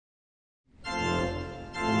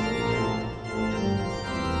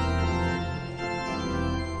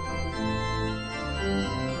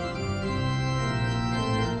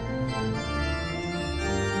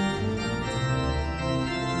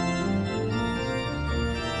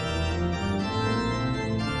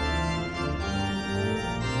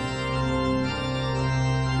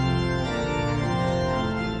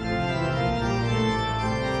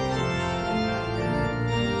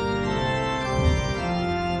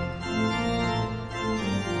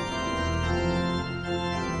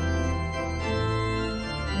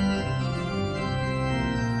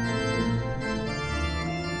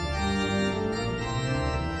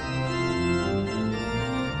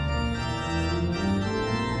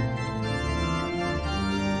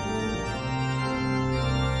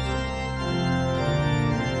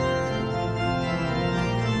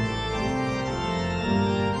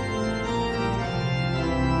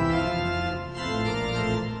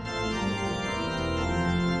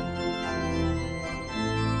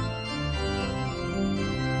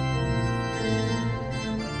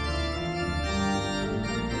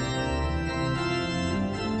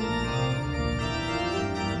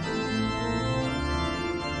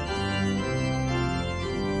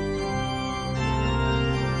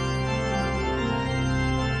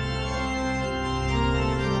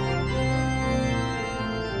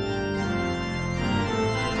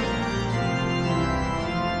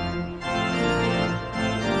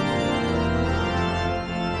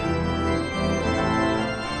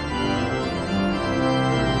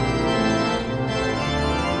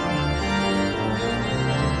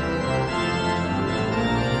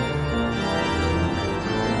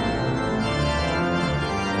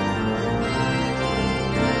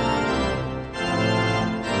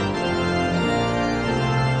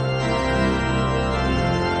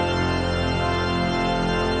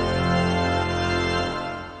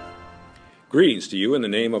Greetings to you in the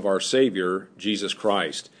name of our Savior, Jesus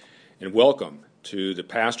Christ, and welcome to the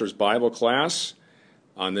Pastor's Bible class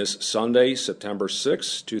on this Sunday, September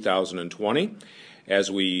 6, 2020.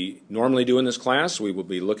 As we normally do in this class, we will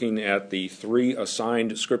be looking at the three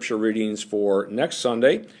assigned scripture readings for next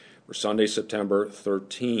Sunday, for Sunday, September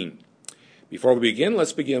 13. Before we begin,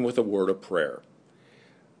 let's begin with a word of prayer.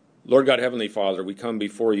 Lord God, Heavenly Father, we come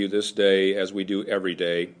before you this day as we do every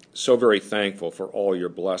day, so very thankful for all your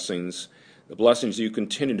blessings, the blessings you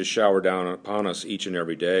continue to shower down upon us each and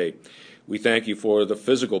every day. We thank you for the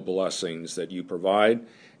physical blessings that you provide,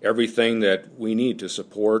 everything that we need to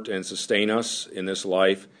support and sustain us in this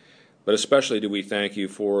life, but especially do we thank you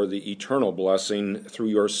for the eternal blessing through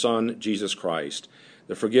your Son, Jesus Christ,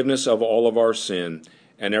 the forgiveness of all of our sin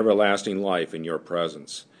and everlasting life in your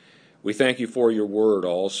presence. We thank you for your word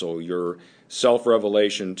also, your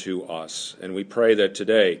self-revelation to us, and we pray that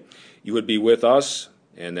today you would be with us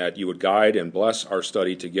and that you would guide and bless our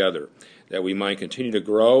study together, that we might continue to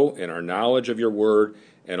grow in our knowledge of your word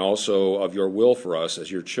and also of your will for us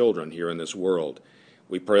as your children here in this world.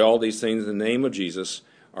 We pray all these things in the name of Jesus,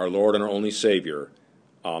 our Lord and our only Savior.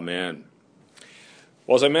 Amen.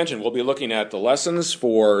 Well, as I mentioned, we'll be looking at the lessons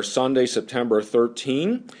for Sunday, September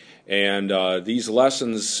 13, and these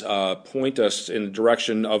lessons point us in the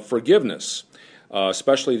direction of forgiveness,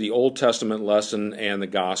 especially the Old Testament lesson and the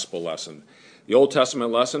Gospel lesson. The Old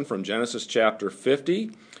Testament lesson from Genesis chapter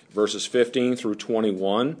 50, verses 15 through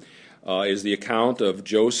 21, is the account of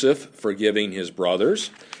Joseph forgiving his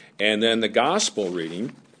brothers. And then the Gospel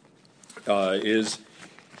reading is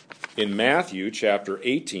in Matthew chapter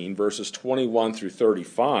 18, verses 21 through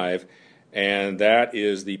 35, and that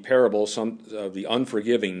is the parable of the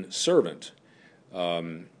unforgiving servant,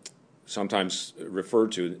 sometimes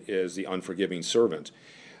referred to as the unforgiving servant.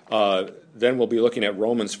 Then we'll be looking at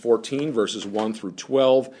Romans 14, verses 1 through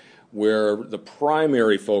 12, where the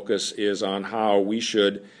primary focus is on how we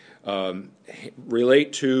should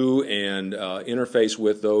relate to and interface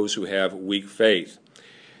with those who have weak faith.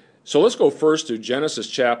 So let's go first to Genesis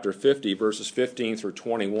chapter 50, verses 15 through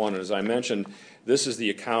 21. And as I mentioned, this is the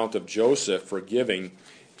account of Joseph forgiving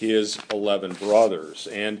his 11 brothers.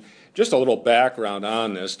 And just a little background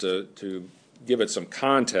on this to give it some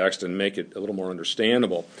context and make it a little more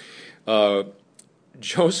understandable.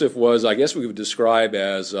 Joseph was, I guess we would describe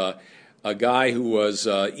as a guy who was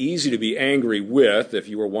easy to be angry with if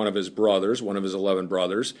you were one of his brothers, one of his 11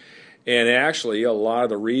 brothers. And actually, a lot of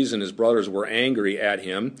the reason his brothers were angry at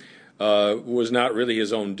him was not really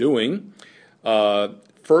his own doing.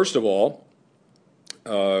 First of all,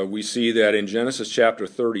 we see that in Genesis chapter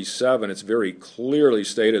 37, it's very clearly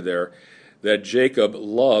stated there that Jacob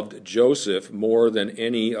loved Joseph more than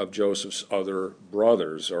any of Joseph's other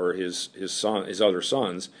brothers or his other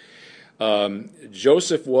sons.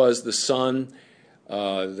 Joseph was the son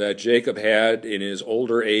that Jacob had in his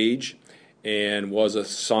older age and was a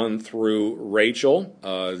son through Rachel,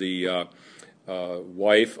 the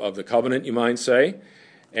wife of the covenant, you might say.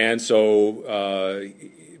 And so,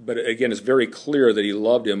 but again, it's very clear that he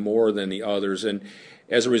loved him more than the others. And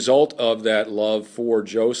as a result of that love for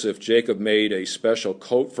Joseph, Jacob made a special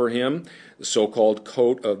coat for him, the so-called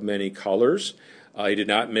coat of many colors. He did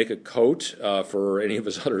not make a coat for any of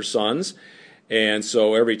his other sons. And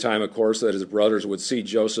so every time, of course, that his brothers would see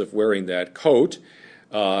Joseph wearing that coat,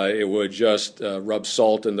 it would just rub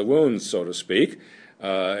salt in the wounds, so to speak.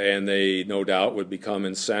 And they, no doubt, would become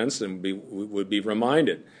incensed and would be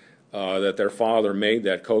reminded that their father made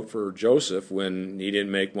that coat for Joseph when he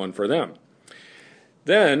didn't make one for them.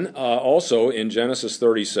 Then, also in Genesis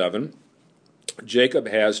 37, Jacob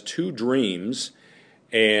has two dreams,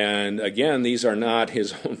 and again, these are not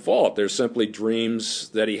his own fault. They're simply dreams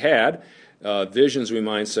that he had, visions, we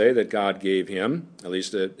might say, that God gave him. At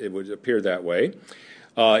least it would appear that way.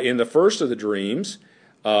 In the first of the dreams,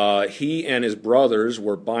 he and his brothers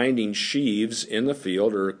were binding sheaves in the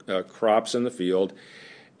field, or crops in the field,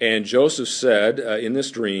 and Joseph said in this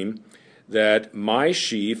dream that my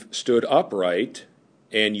sheaf stood upright,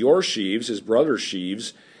 and your sheaves, his brother's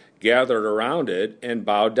sheaves, gathered around it and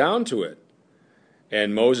bowed down to it.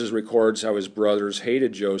 And Moses records how his brothers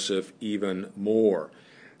hated Joseph even more.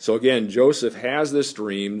 So again, Joseph has this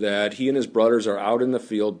dream that he and his brothers are out in the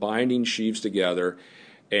field binding sheaves together,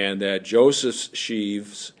 and that Joseph's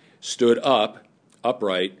sheaves stood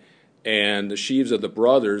upright, and the sheaves of the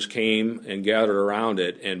brothers came and gathered around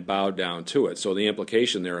it and bowed down to it. So the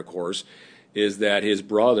implication there, of course, is that his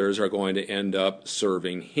brothers are going to end up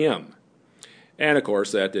serving him. And, of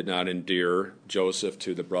course, that did not endear Joseph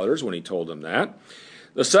to the brothers when he told them that.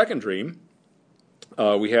 The second dream,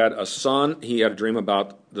 we had a son. He had a dream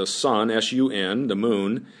about the sun, S-U-N, the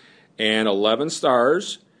moon, and 11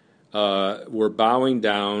 stars were bowing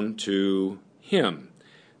down to him,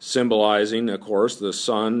 symbolizing, of course, the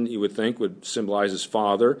sun, you would think, would symbolize his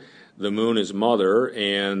father, the moon his mother,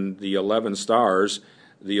 and the 11 stars,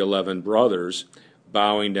 the 11 brothers,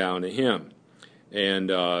 bowing down to him. And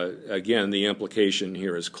again, the implication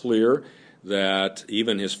here is clear that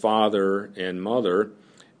even his father and mother,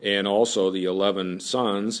 and also the 11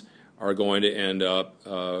 sons, are going to end up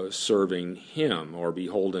serving him or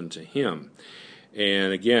beholden to him.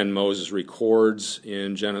 And again, Moses records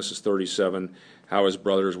in Genesis 37 how his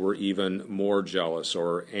brothers were even more jealous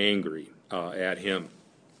or angry at him.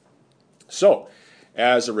 So,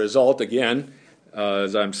 as a result, again,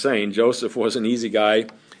 as I'm saying, Joseph was an easy guy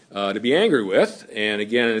to be angry with. And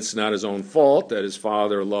again, it's not his own fault that his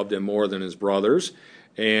father loved him more than his brothers,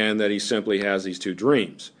 and that he simply has these two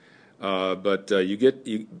dreams. But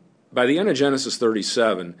by the end of Genesis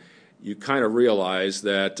 37, you kind of realize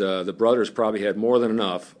that the brothers probably had more than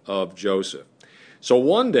enough of Joseph. So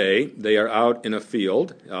one day, they are out in a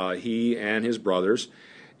field, he and his brothers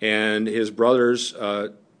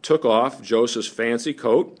took off Joseph's fancy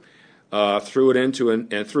coat, threw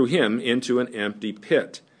him into an empty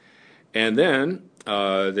pit. And then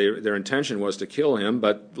their intention was to kill him,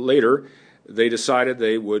 but later they decided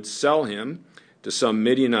they would sell him to some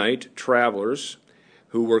Midianite travelers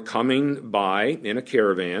who were coming by in a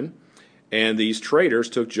caravan, and these traders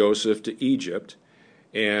took Joseph to Egypt.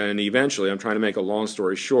 And eventually, I'm trying to make a long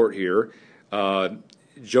story short here,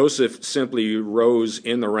 Joseph simply rose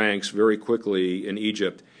in the ranks very quickly in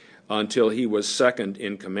Egypt until he was second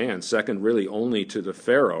in command, second really only to the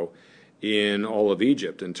Pharaoh in all of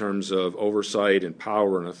Egypt in terms of oversight and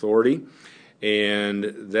power and authority. And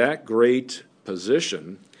that great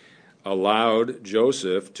position allowed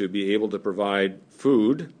Joseph to be able to provide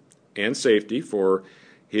food and safety for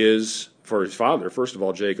his father, first of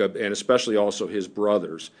all, Jacob, and especially also his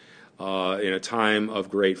brothers in a time of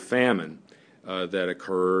great famine that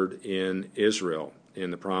occurred in Israel,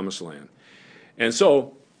 in the Promised Land. And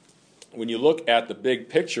so, when you look at the big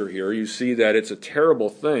picture here, you see that it's a terrible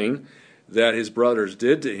thing that his brothers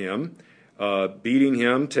did to him, beating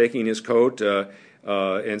him, taking his coat,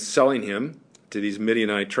 and selling him to these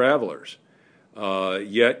Midianite travelers.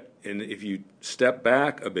 Yet, and if you step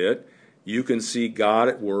back a bit, you can see God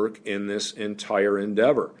at work in this entire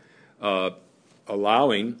endeavor,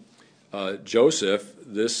 allowing Joseph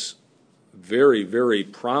this very, very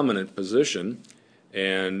prominent position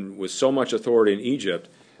and with so much authority in Egypt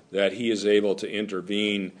that he is able to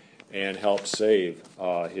intervene and help save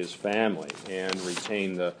his family and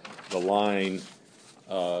retain the line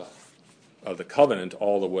of the covenant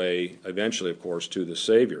all the way, eventually, of course, to the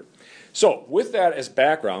Savior. So, with that as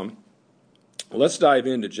background, let's dive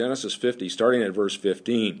into Genesis 50, starting at verse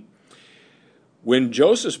 15. When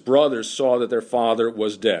Joseph's brothers saw that their father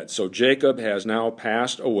was dead, so Jacob has now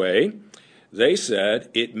passed away, they said,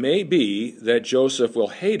 "It may be that Joseph will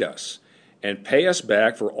hate us and pay us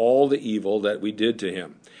back for all the evil that we did to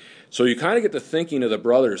him." So you kind of get the thinking of the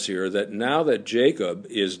brothers here that now that Jacob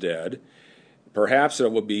is dead, perhaps there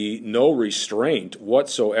will be no restraint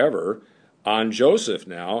whatsoever on Joseph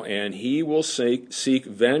now, and he will seek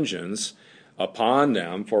vengeance upon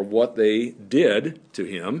them for what they did to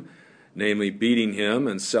him, namely beating him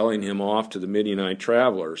and selling him off to the Midianite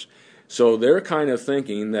travelers. So they're kind of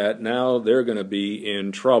thinking that now they're going to be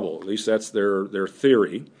in trouble. At least that's their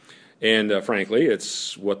theory. And frankly,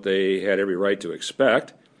 it's what they had every right to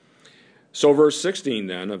expect. So verse 16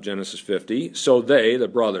 then of Genesis 50, so they, the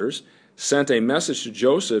brothers, sent a message to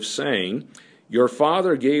Joseph saying, "Your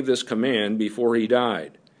father gave this command before he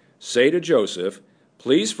died. Say to Joseph,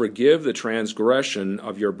 please forgive the transgression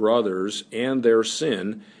of your brothers and their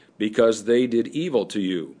sin, because they did evil to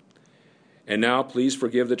you. And now please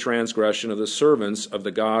forgive the transgression of the servants of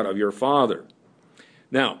the God of your father."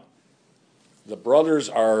 Now, the brothers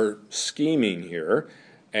are scheming here,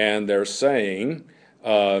 and they're saying,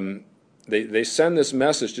 they send this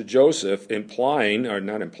message to Joseph implying, or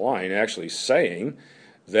not implying, actually saying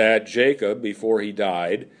that Jacob, before he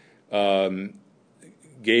died,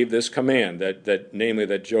 gave this command, that namely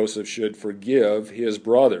that Joseph should forgive his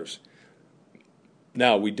brothers.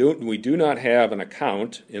 Now, we do not have an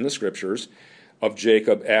account in the Scriptures of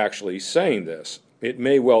Jacob actually saying this. It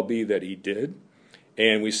may well be that he did,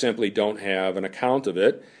 and we simply don't have an account of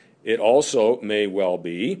it. It also may well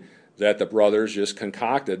be that the brothers just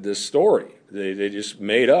concocted this story. They just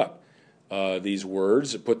made up these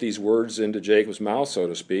words, put these words into Jacob's mouth, so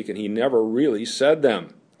to speak, and he never really said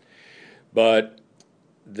them. But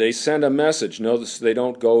they send a message. Notice they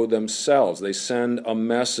don't go themselves. They send a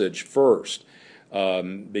message first.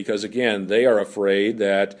 Because, again, they are afraid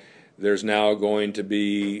that there's now going to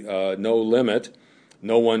be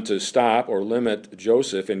no one to stop or limit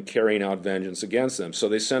Joseph in carrying out vengeance against them. So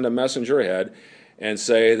they send a messenger ahead and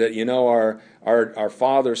say that, our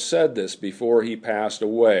father said this before he passed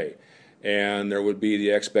away. And there would be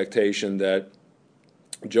the expectation that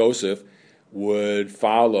Joseph would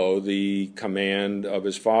follow the command of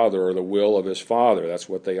his father or the will of his father. That's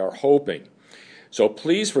what they are hoping. So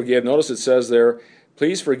please forgive. Notice it says there,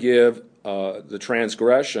 please forgive the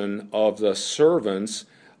transgression of the servants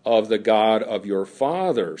of the God of your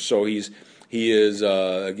father. So they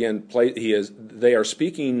are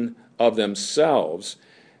speaking of themselves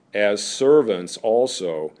as servants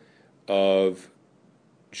also of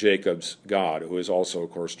Jacob's God, who is also,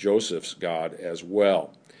 of course, Joseph's God as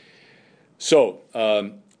well. So,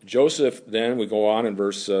 Joseph, then, we go on in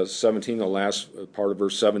verse 17, the last part of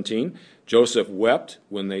verse 17. Joseph wept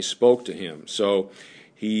when they spoke to him. So,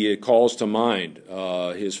 he calls to mind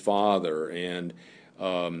his father and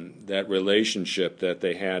that relationship that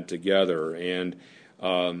they had together. And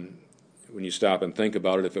when you stop and think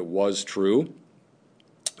about it, if it was true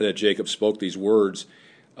that Jacob spoke these words,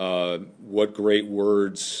 what great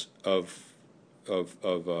words of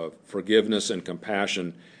forgiveness and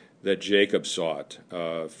compassion that Jacob sought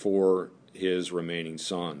for his remaining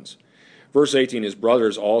sons. Verse 18, his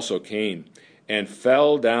brothers also came and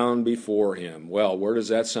fell down before him. Well, where does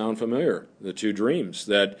that sound familiar? The two dreams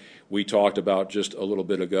that we talked about just a little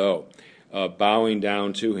bit ago. Bowing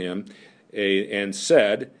down to him and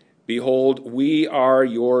said, behold, we are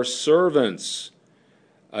your servants.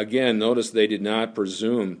 Again, notice they did not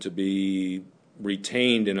presume to be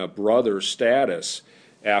retained in a brother status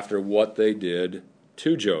after what they did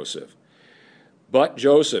to Joseph. But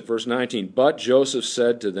Joseph, verse 19, but Joseph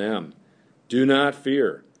said to them, do not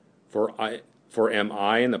fear, for am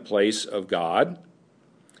I in the place of God?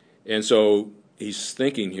 And so he's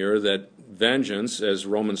thinking here that vengeance, as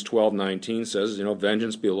Romans 12:19 says,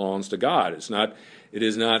 vengeance belongs to God. It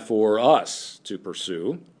is not for us to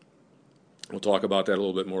pursue. We'll talk about that a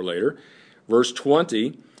little bit more later. Verse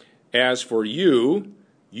 20, as for you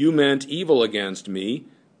meant evil against me,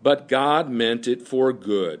 but God meant it for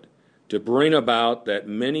good, to bring about that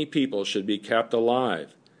many people should be kept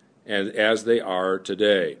alive, as they are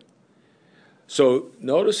today. So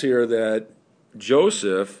notice here that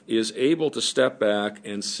Joseph is able to step back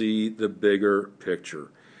and see the bigger picture.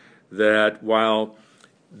 That while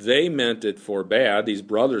they meant it for bad, these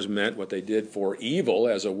brothers meant what they did for evil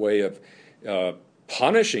as a way of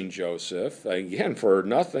punishing Joseph, again, for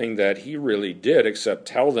nothing that he really did except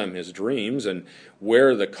tell them his dreams and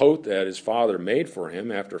wear the coat that his father made for him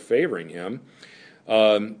after favoring him.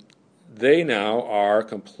 They now are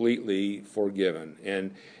completely forgiven.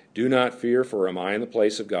 And do not fear, for am I in the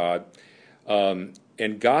place of God?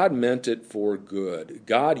 And God meant it for good.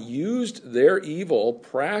 God used their evil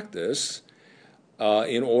practice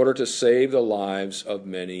in order to save the lives of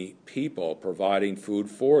many people, providing food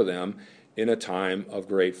for them in a time of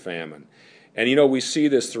great famine. And we see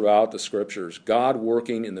this throughout the Scriptures, God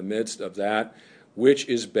working in the midst of that which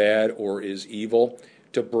is bad or is evil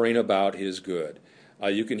to bring about his good.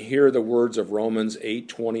 You can hear the words of Romans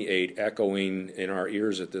 8:28 echoing in our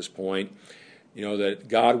ears at this point, that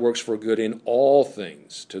God works for good in all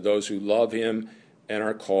things to those who love him and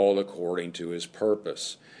are called according to his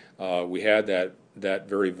purpose. We had that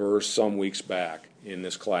very verse some weeks back in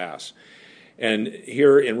this class. And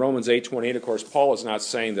here in Romans 8:28, of course, Paul is not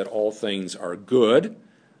saying that all things are good.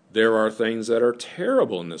 There are things that are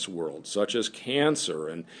terrible in this world, such as cancer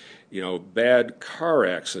and bad car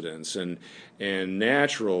accidents and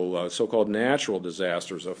natural so-called natural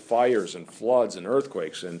disasters of fires and floods and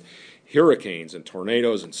earthquakes and hurricanes and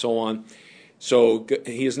tornadoes and so on. So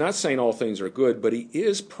he is not saying all things are good, but he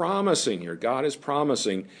is promising here. God is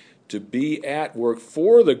promising to be at work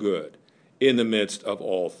for the good in the midst of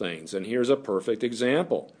all things. And here's a perfect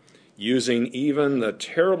example, using even the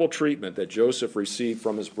terrible treatment that Joseph received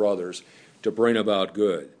from his brothers to bring about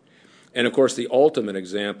good. And of course, the ultimate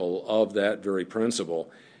example of that very principle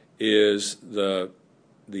is the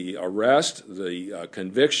arrest, the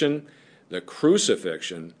conviction, the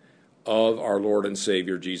crucifixion of our Lord and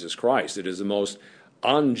Savior Jesus Christ. It is the most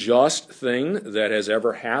unjust thing that has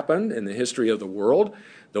ever happened in the history of the world.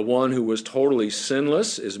 The one who was totally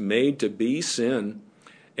sinless is made to be sin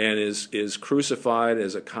and is crucified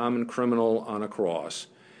as a common criminal on a cross.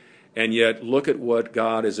 And yet, look at what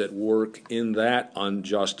God is at work in that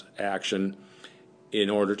unjust action in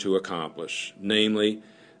order to accomplish, namely,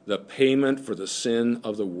 the payment for the sin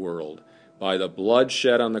of the world by the blood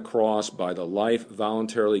shed on the cross, by the life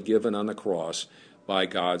voluntarily given on the cross by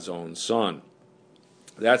God's own Son.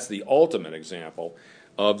 That's the ultimate example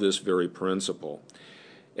of this very principle.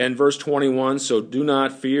 And verse 21, so do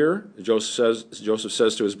not fear, Joseph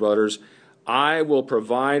says to his brothers, I will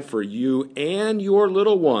provide for you and your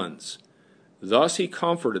little ones. Thus he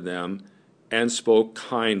comforted them and spoke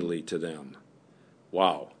kindly to them.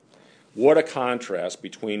 Wow. What a contrast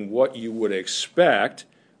between what you would expect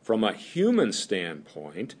from a human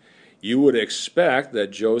standpoint. You would expect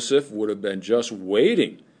that Joseph would have been just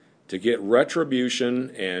waiting to get retribution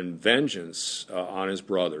and vengeance on his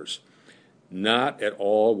brothers. Not at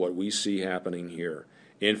all what we see happening here.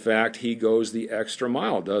 In fact, he goes the extra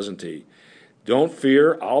mile, doesn't he? Don't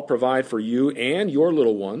fear, I'll provide for you and your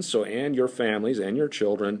little ones, and your families and your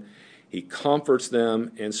children. He comforts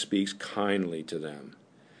them and speaks kindly to them.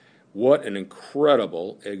 What an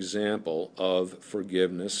incredible example of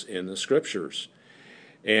forgiveness in the Scriptures.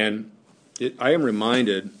 And I am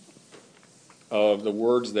reminded of the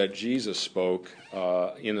words that Jesus spoke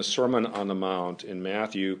in the Sermon on the Mount in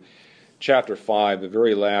Matthew chapter 5, the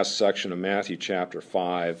very last section of Matthew chapter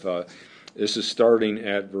 5. This is starting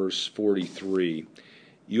at verse 43.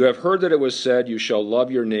 You have heard that it was said, you shall love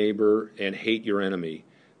your neighbor and hate your enemy.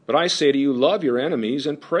 But I say to you, love your enemies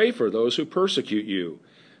and pray for those who persecute you,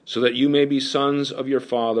 so that you may be sons of your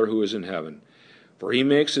Father who is in heaven. For he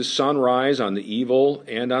makes his sun rise on the evil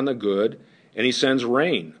and on the good, and he sends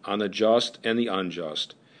rain on the just and the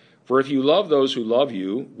unjust. For if you love those who love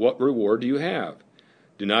you, what reward do you have?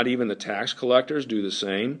 Do not even the tax collectors do the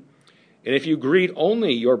same? And if you greet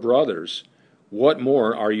only your brothers, what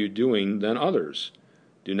more are you doing than others?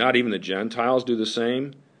 Do not even the Gentiles do the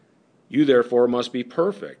same? You therefore must be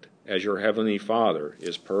perfect, as your heavenly Father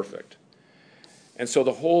is perfect. And so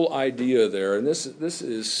the whole idea there, and this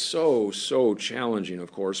is so challenging,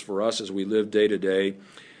 of course, for us as we live day to day,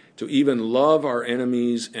 to even love our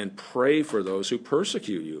enemies and pray for those who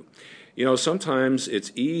persecute you. You know, sometimes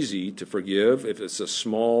it's easy to forgive if it's a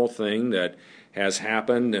small thing that has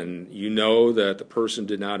happened and you know that the person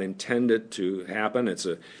did not intend it to happen. It's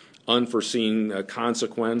an unforeseen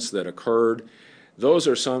consequence that occurred. Those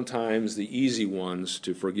are sometimes the easy ones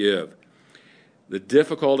to forgive. The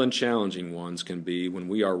difficult and challenging ones can be when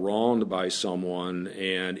we are wronged by someone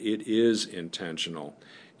and it is intentional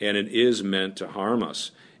and it is meant to harm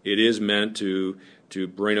us. It is meant to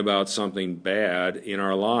bring about something bad in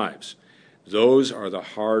our lives. Those are the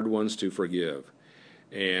hard ones to forgive.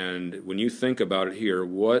 And when you think about it here,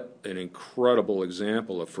 what an incredible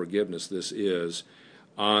example of forgiveness this is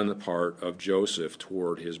on the part of Joseph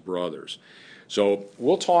toward his brothers. So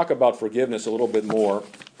we'll talk about forgiveness a little bit more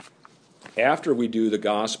after we do the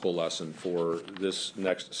gospel lesson for this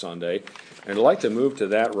next Sunday. And I'd like to move to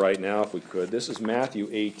that right now if we could. This is Matthew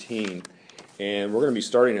 18, and we're going to be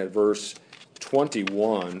starting at verse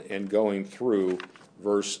 21 and going through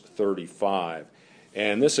verse 35.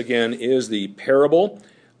 And this, again, is the parable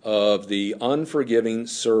of the unforgiving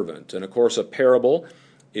servant. And, of course, a parable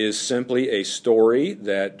is simply a story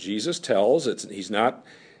that Jesus tells. He's not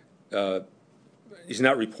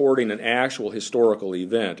reporting an actual historical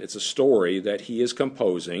event. It's a story that he is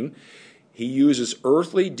composing. He uses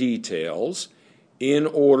earthly details in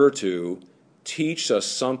order to teach us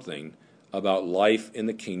something about life in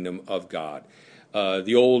the kingdom of God.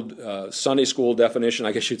 The old Sunday school definition,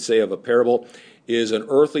 I guess you'd say, of a parable is an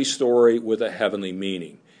earthly story with a heavenly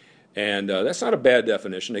meaning. And that's not a bad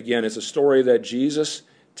definition. Again, it's a story that Jesus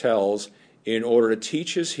tells in order to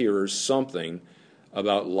teach his hearers something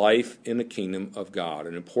about life in the kingdom of God,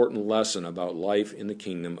 an important lesson about life in the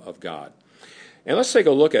kingdom of God. And let's take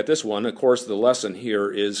a look at this one. Of course, the lesson here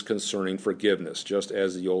is concerning forgiveness, just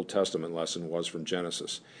as the Old Testament lesson was from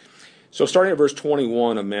Genesis. So starting at verse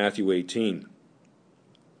 21 of Matthew 18.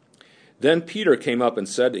 Then Peter came up and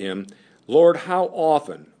said to him, Lord, how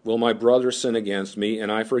often will my brother sin against me,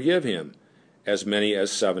 and I forgive him? As many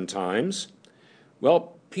as 7 times?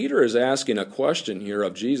 Well, Peter is asking a question here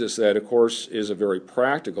of Jesus that, of course, is a very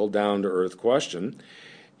practical, down-to-earth question.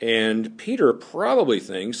 And Peter probably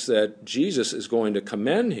thinks that Jesus is going to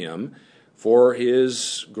commend him for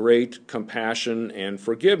his great compassion and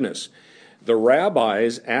forgiveness. The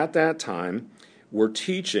rabbis at that time were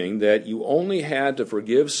teaching that you only had to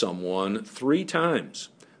forgive someone 3 times.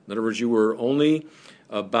 In other words, you were only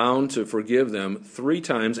bound to forgive them 3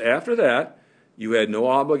 times. After that, you had no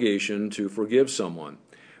obligation to forgive someone.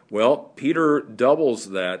 Well, Peter doubles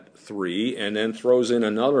that 3 and then throws in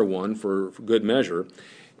another one for good measure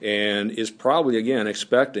and is probably, again,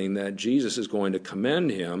 expecting that Jesus is going to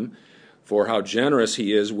commend him for how generous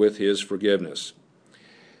he is with his forgiveness.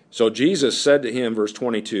 So Jesus said to him, verse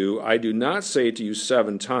 22, I do not say to you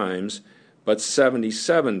 7 times, but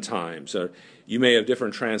 77 times. You may have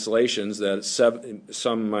different translations that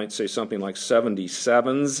some might say something like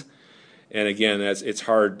 77s. And again, it's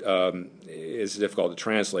hard, it's difficult to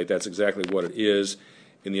translate. That's exactly what it is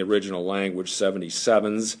in the original language,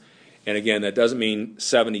 77s. And again, that doesn't mean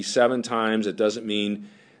 77 times. It doesn't mean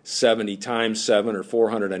 70 times 7 or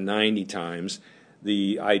 490 times.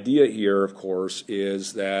 The idea here, of course,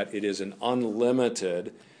 is that it is an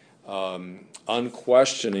unlimited,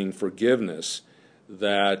 unquestioning forgiveness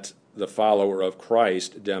that the follower of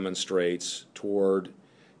Christ demonstrates toward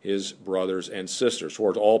his brothers and sisters,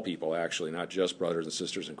 towards all people, actually, not just brothers and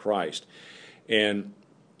sisters in Christ. And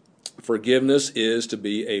forgiveness is to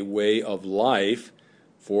be a way of life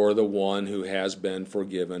for the one who has been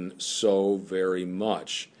forgiven so very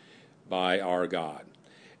much by our God.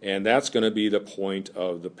 And that's going to be the point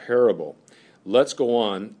of the parable. Let's go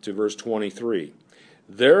on to verse 23.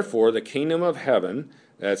 Therefore, the kingdom of heaven,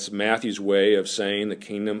 that's Matthew's way of saying the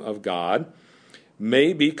kingdom of God,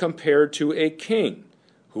 may be compared to a king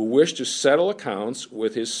who wished to settle accounts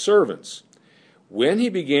with his servants. When he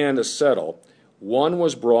began to settle, one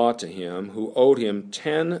was brought to him who owed him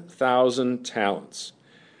 10,000 talents.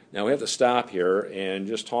 Now we have to stop here and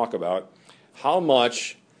just talk about how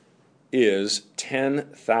much is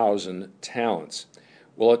 10,000 talents.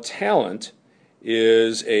 Well, a talent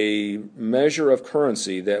is a measure of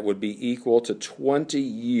currency that would be equal to 20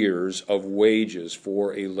 years of wages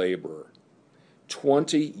for a laborer.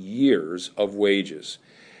 20 years of wages.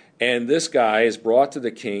 And this guy is brought to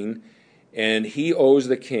the king, and he owes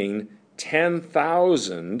the king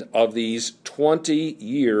 10,000 of these 20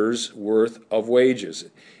 years' worth of wages.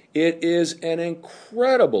 It is an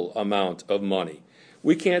incredible amount of money.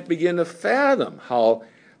 We can't begin to fathom how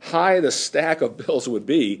high the stack of bills would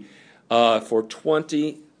be for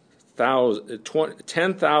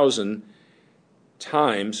 10,000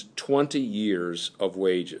 times 20 years of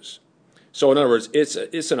wages. So in other words,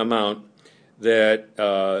 it's an amount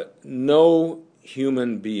that no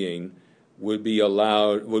human being would be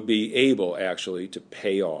able actually to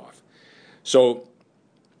pay off. So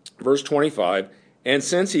verse 25, and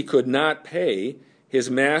since he could not pay, his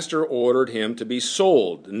master ordered him to be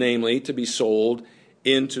sold, namely to be sold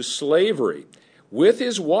into slavery, with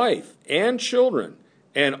his wife and children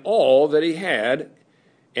and all that he had,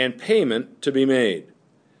 and payment to be made.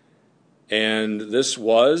 And this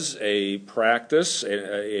was a practice,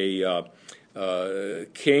 a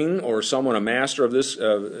king or someone, a master of this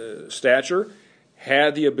stature,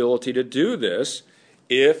 had the ability to do this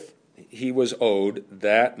if he was owed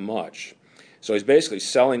that much. So he's basically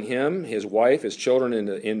selling him, his wife, his children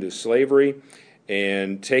into slavery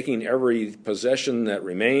and taking every possession that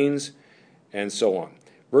remains and so on.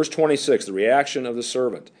 Verse 26, the reaction of the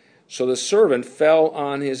servant. So the servant fell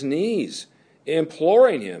on his knees,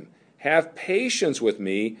 imploring him, have patience with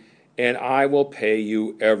me, and I will pay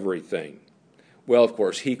you everything. Well, of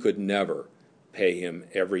course, he could never pay him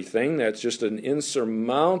everything. That's just an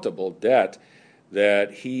insurmountable debt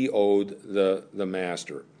that he owed the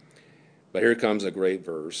master. But here comes a great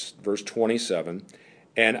verse, verse 27.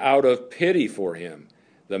 And out of pity for him,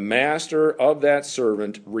 the master of that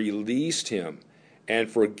servant released him and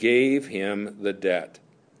forgave him the debt.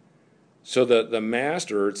 So the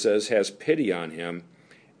master, it says, has pity on him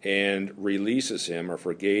and releases him or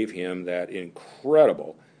forgave him that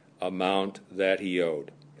incredible amount that he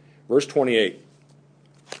owed. Verse 28.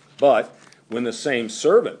 But when the same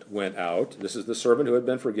servant went out, this is the servant who had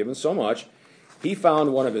been forgiven so much, he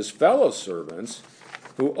found one of his fellow servants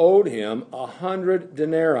who owed him 100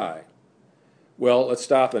 denarii. Well, let's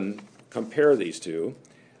stop and compare these two.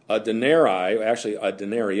 A denarii, actually a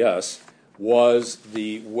denarius, was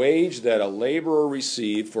the wage that a laborer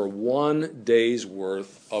received for 1 day's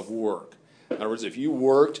worth of work. In other words, if you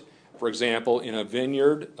worked, for example, in a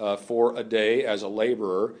vineyard for a day as a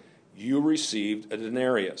laborer, you received a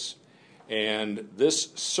denarius. And this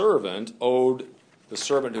servant owed the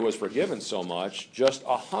servant who was forgiven so much just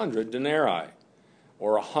 100 denarii,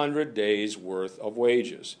 or 100 days' worth of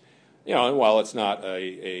wages. You know, and while it's not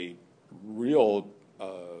a real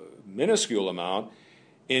minuscule amount,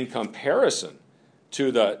 in comparison to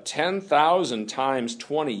the 10,000 times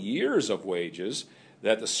 20 years of wages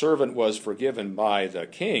that the servant was forgiven by the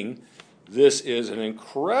king, this is an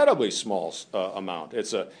incredibly small amount.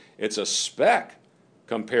 It's a speck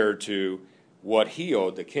compared to what he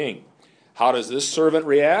owed the king. How does this servant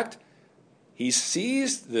react? He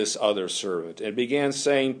seized this other servant and began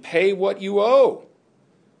saying, "Pay what you owe."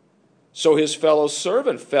 So his fellow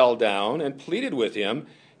servant fell down and pleaded with him,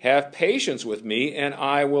 "Have patience with me, and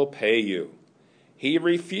I will pay you." He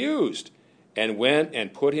refused and went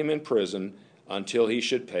and put him in prison until he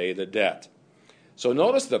should pay the debt. So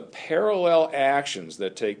notice the parallel actions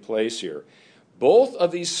that take place here. Both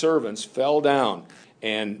of these servants fell down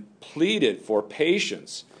and pleaded for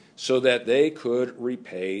patience so that they could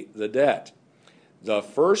repay the debt. The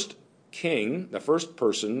first king,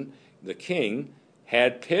 the king,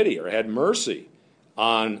 had pity or had mercy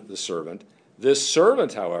on the servant. This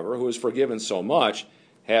servant, however, who is forgiven so much,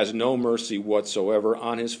 has no mercy whatsoever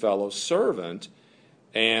on his fellow servant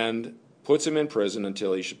and puts him in prison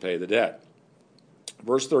until he should pay the debt.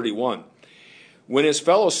 Verse 31, when his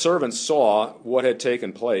fellow servants saw what had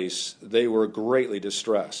taken place, they were greatly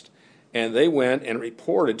distressed, and they went and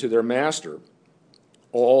reported to their master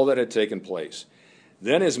all that had taken place.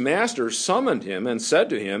 Then his master summoned him and said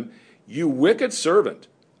to him, "You wicked servant,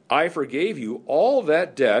 I forgave you all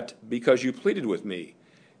that debt because you pleaded with me.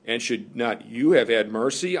 And should not you have had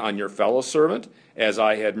mercy on your fellow servant, as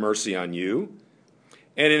I had mercy on you?"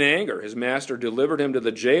 And in anger his master delivered him to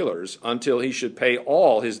the jailers until he should pay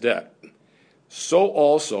all his debt. So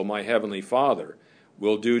also my heavenly Father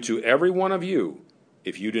will do to every one of you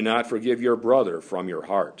if you do not forgive your brother from your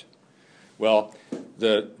heart. Well,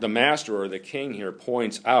 the master or the king here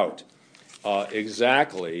points out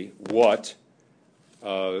exactly what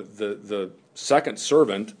the second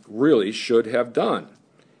servant really should have done.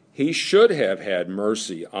 He should have had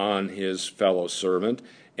mercy on his fellow servant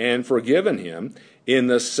and forgiven him in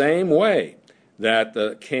the same way that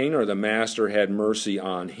the king or the master had mercy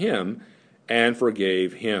on him and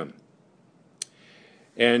forgave him.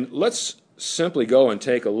 And let's simply go and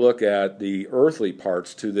take a look at the earthly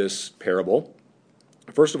parts to this parable.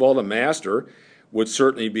 First of all, the master would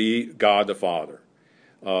certainly be God the Father.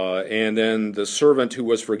 And then the servant who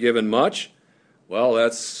was forgiven much, well,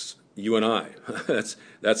 that's you and I.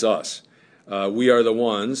 That's us. We are the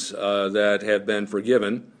ones that have been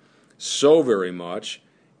forgiven so very much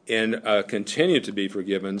and continue to be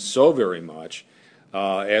forgiven so very much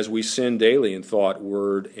as we sin daily in thought,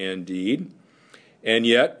 word, and deed. And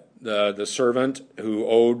yet, the servant who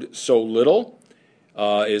owed so little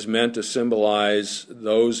is meant to symbolize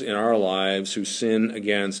those in our lives who sin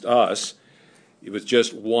against us. It was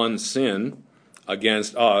just one sin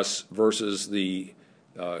against us versus the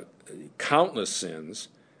countless sins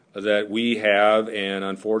that we have and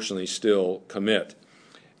unfortunately still commit.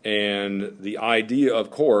 And the idea, of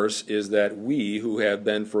course, is that we who have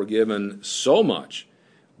been forgiven so much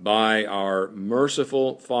by our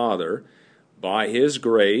merciful Father, by His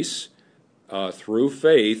grace, through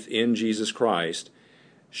faith in Jesus Christ,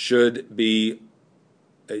 it should be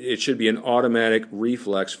an automatic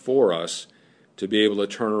reflex for us to be able to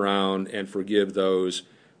turn around and forgive those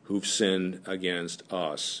who've sinned against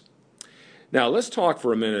us. Now, let's talk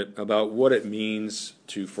for a minute about what it means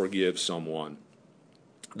to forgive someone.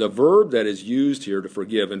 The verb that is used here to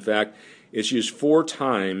forgive, in fact, it's used 4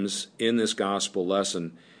 times in this gospel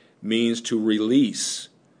lesson, means to release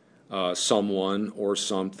someone or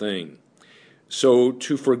something. So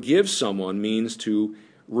to forgive someone means to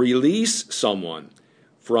release someone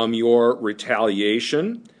from your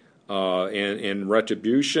retaliation and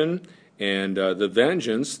retribution and the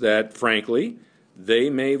vengeance that, frankly, they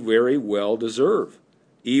may very well deserve,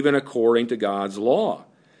 even according to God's law.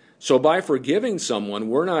 So by forgiving someone,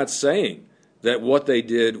 we're not saying that what they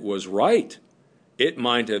did was right. It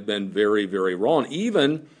might have been very, very wrong,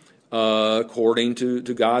 even according to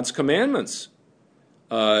God's commandments.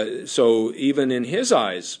 So even in His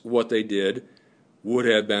eyes, what they did would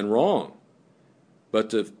have been wrong.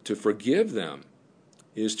 But to forgive them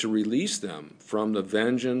is to release them from the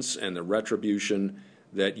vengeance and the retribution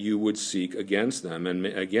that you would seek against them. And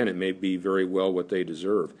again, it may be very well what they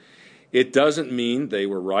deserve. It doesn't mean they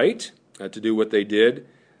were right to do what they did,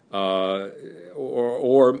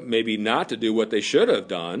 or maybe not to do what they should have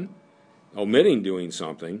done, omitting doing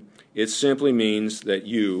something. It simply means that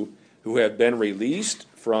you, who have been released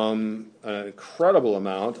from an incredible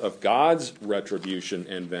amount of God's retribution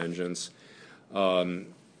and vengeance,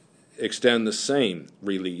 extend the same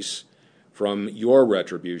release from your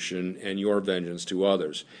retribution and your vengeance to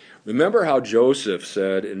others. Remember how Joseph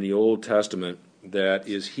said in the Old Testament that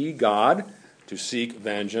is he God to seek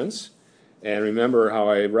vengeance? And remember how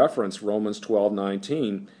I referenced Romans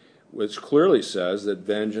 12:19, which clearly says that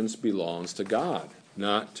vengeance belongs to God,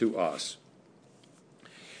 not to us.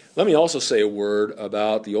 Let me also say a word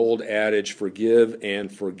about the old adage, forgive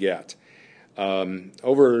and forget.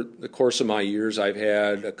 Over the course of my years, I've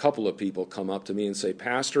had a couple of people come up to me and say,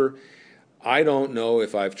 "Pastor, I don't know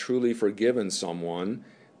if I've truly forgiven someone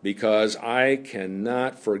because I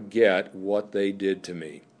cannot forget what they did to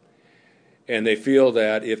me." And they feel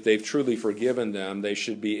that if they've truly forgiven them, they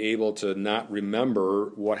should be able to not remember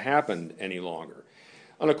what happened any longer.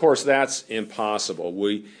 And of course, that's impossible.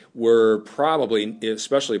 We're probably,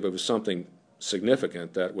 especially if it was something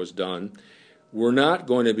significant that was done, we're not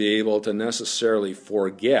going to be able to necessarily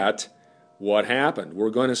forget what happened. We're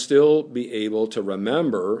going to still be able to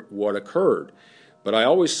remember what occurred. But I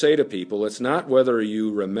always say to people, it's not whether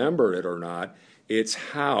you remember it or not, it's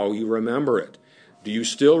how you remember it. Do you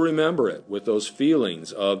still remember it with those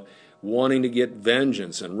feelings of wanting to get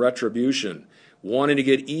vengeance and retribution, wanting to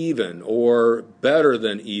get even or better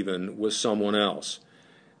than even with someone else?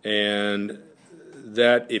 And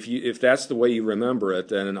that if that's the way you remember it,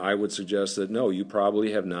 then I would suggest that no, you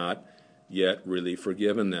probably have not yet really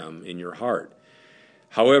forgiven them in your heart.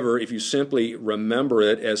 However, if you simply remember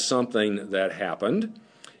it as something that happened,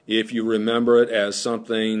 if you remember it as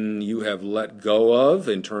something you have let go of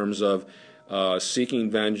in terms of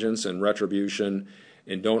seeking vengeance and retribution,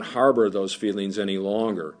 and don't harbor those feelings any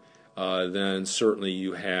longer, then certainly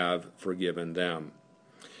you have forgiven them.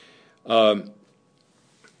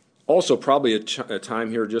 Also, probably a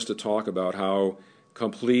time here just to talk about how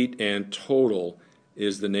complete and total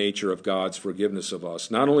is the nature of God's forgiveness of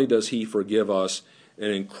us. Not only does He forgive us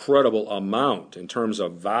an incredible amount in terms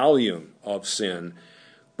of volume of sin,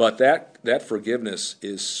 but that forgiveness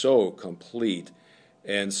is so complete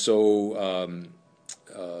and so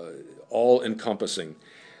all-encompassing.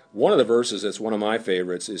 One of the verses that's one of my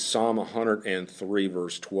favorites is Psalm 103,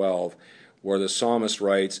 verse 12, where the psalmist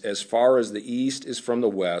writes, "As far as the east is from the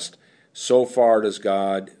west, so far does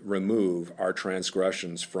God remove our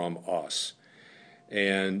transgressions from us."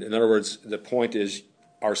 And in other words, the point is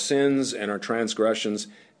our sins and our transgressions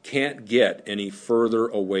can't get any further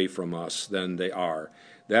away from us than they are.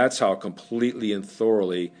 That's how completely and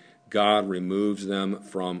thoroughly God removes them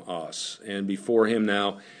from us. And before Him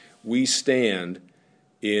now, we stand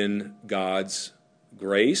in God's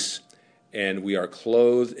grace, and we are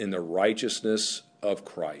clothed in the righteousness of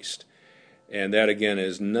Christ. And that, again,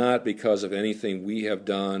 is not because of anything we have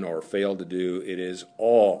done or failed to do. It is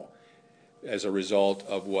all as a result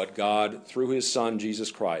of what God, through His Son,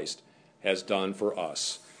 Jesus Christ, has done for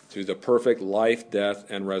us, through the perfect life, death,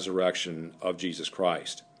 and resurrection of Jesus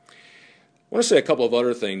Christ. I want to say a couple of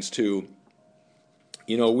other things, too.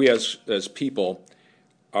 You know, we as people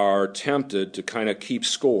are tempted to kind of keep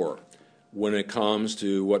score when it comes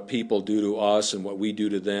to what people do to us and what we do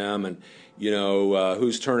to them, and, you know,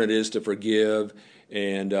 whose turn it is to forgive.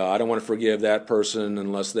 And I don't want to forgive that person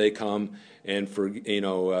unless they come and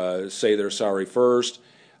say they're sorry first.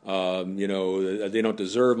 They don't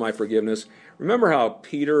deserve my forgiveness. Remember how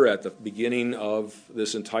Peter, at the beginning of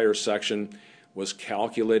this entire section, was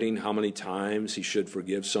calculating how many times he should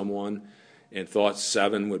forgive someone and thought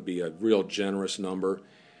 7 would be a real generous number.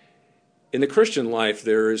 In the Christian life,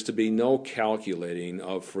 there is to be no calculating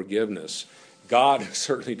of forgiveness. God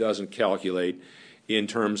certainly doesn't calculate in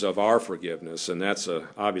terms of our forgiveness, and that's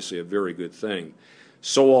obviously a very good thing.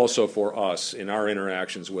 So also for us in our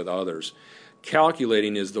interactions with others.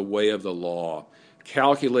 Calculating is the way of the law.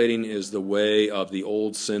 Calculating is the way of the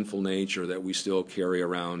old sinful nature that we still carry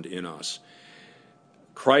around in us.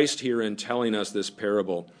 Christ here, in telling us this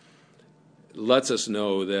parable, lets us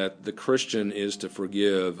know that the Christian is to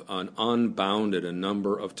forgive an unbounded a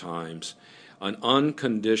number of times, an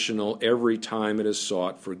unconditional every time it is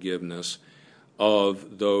sought forgiveness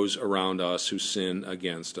of those around us who sin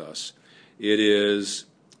against us. It is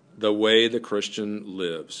the way the Christian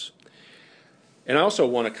lives. And I also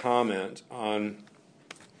want to comment on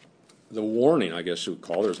the warning, I guess you would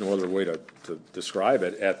call it, there's no other way to describe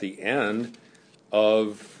it, at the end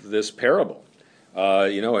of this parable.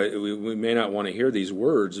 We may not want to hear these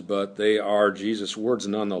words, but they are Jesus' words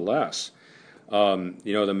nonetheless.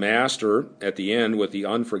 The master at the end with the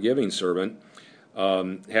unforgiving servant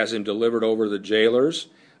has him delivered over to the jailers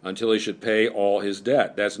until he should pay all his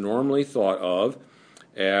debt. That's normally thought of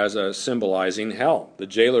as symbolizing hell. The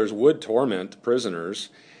jailers would torment prisoners,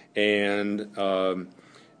 and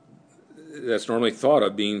that's normally thought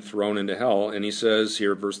of being thrown into hell. And he says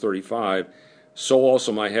here, verse 35, "So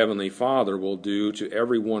also my heavenly Father will do to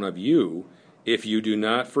every one of you if you do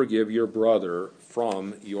not forgive your brother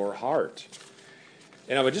from your heart."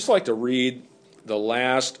 And I would just like to read the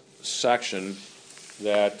last section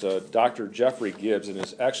that Dr. Jeffrey Gibbs, in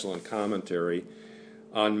his excellent commentary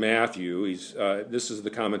on Matthew, this is the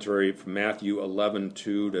commentary from Matthew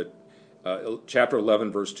 11:2 to chapter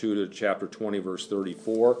 11, verse 2 to chapter 20, verse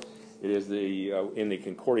 34. It is in the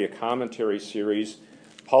Concordia Commentary series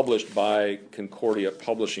published by Concordia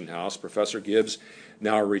Publishing House. Professor Gibbs,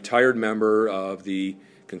 now a retired member of the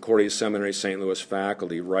Concordia Seminary St. Louis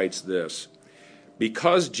faculty, writes this: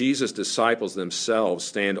 Because Jesus' disciples themselves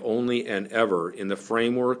stand only and ever in the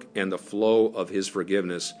framework and the flow of his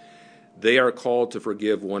forgiveness, they are called to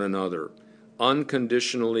forgive one another,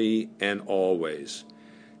 unconditionally and always.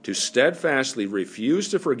 To steadfastly refuse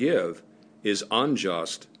to forgive is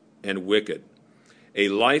unjust and wicked. A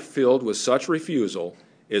life filled with such refusal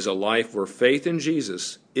is a life where faith in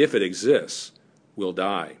Jesus, if it exists, will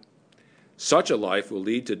die. Such a life will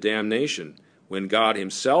lead to damnation when God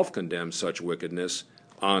himself condemns such wickedness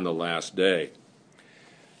on the last day.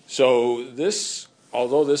 So this,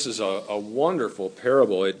 although this is a wonderful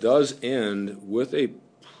parable, it does end with a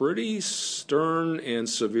pretty stern and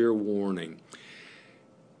severe warning.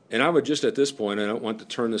 And I would just at this point, I don't want to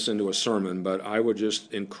turn this into a sermon, but I would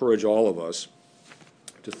just encourage all of us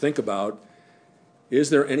to think about, is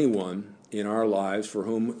there anyone in our lives for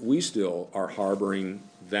whom we still are harboring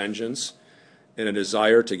vengeance and a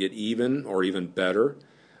desire to get even or even better,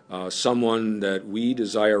 someone that we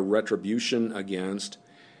desire retribution against?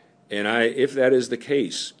 And if that is the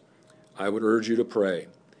case, I would urge you to pray.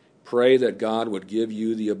 Pray that God would give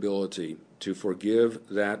you the ability to forgive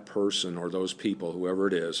that person or those people, whoever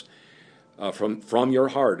it is, from your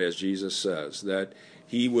heart, as Jesus says, that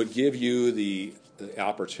he would give you the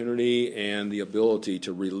opportunity and the ability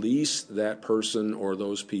to release that person or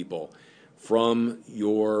those people from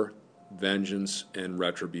your vengeance and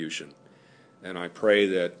retribution. And I pray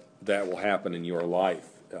that that will happen in your life,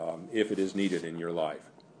 if it is needed in your life.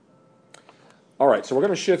 All right, so we're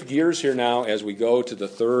going to shift gears here now as we go to the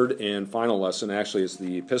third and final lesson. Actually, it's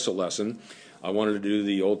the epistle lesson. I wanted to do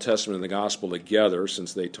the Old Testament and the Gospel together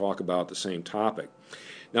since they talk about the same topic.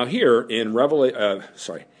 Now here in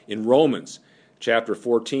Romans chapter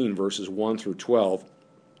 14, verses 1 through 12,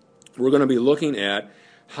 we're going to be looking at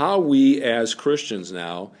how we as Christians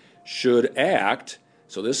now should act.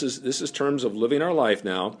 So this is terms of living our life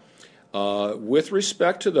now, with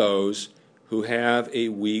respect to those who have a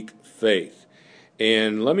weak faith.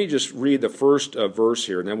 And let me just read the first verse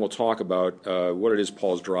here, and then we'll talk about what it is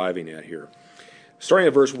Paul's driving at here. Starting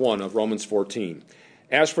at verse 1 of Romans 14.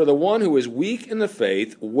 As for the one who is weak in the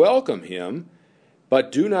faith, welcome him,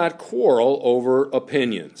 but do not quarrel over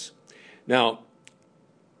opinions. Now,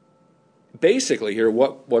 basically here,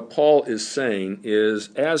 what Paul is saying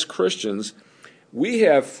is, as Christians, we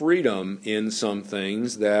have freedom in some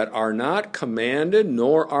things that are not commanded,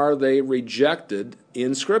 nor are they rejected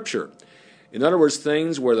in Scripture. In other words,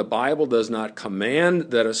 things where the Bible does not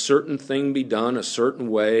command that a certain thing be done a certain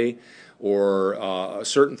way, or a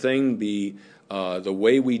certain thing be the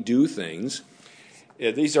way we do things.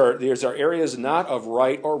 These are areas not of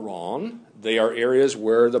right or wrong. They are areas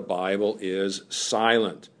where the Bible is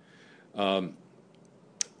silent. A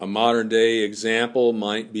modern-day example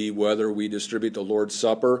might be whether we distribute the Lord's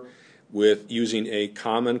Supper with using a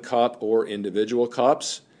common cup or individual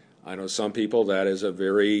cups. I know some people that is a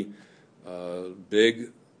very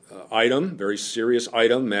big item, very serious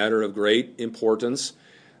item, matter of great importance.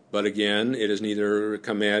 But again, it is neither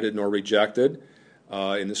commanded nor rejected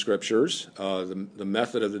in the Scriptures, the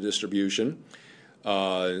method of the distribution.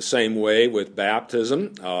 Same way with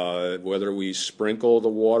baptism, whether we sprinkle the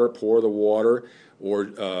water, pour the water,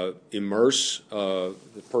 or immerse the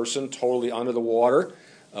person totally under the water,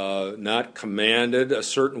 not commanded a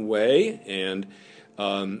certain way. And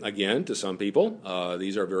again, to some people,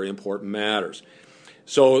 these are very important matters.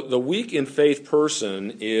 So the weak in faith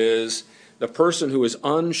person is the person who is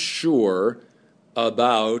unsure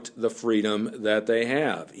about the freedom that they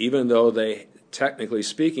have, even though they, technically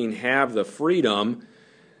speaking, have the freedom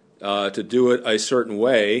to do it a certain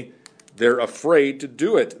way. They're afraid to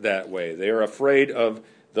do it that way. They are afraid of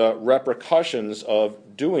the repercussions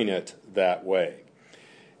of doing it that way.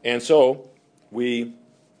 And so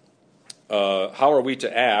how are we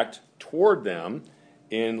to act toward them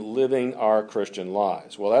in living our Christian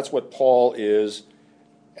lives? Well, that's what Paul is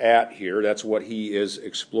at here. That's what he is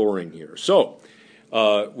exploring here. So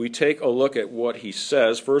we take a look at what he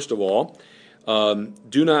says. First of all,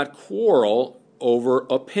 do not quarrel over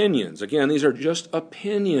opinions. Again, these are just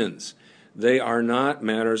opinions. They are not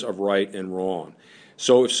matters of right and wrong.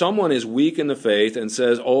 So if someone is weak in the faith and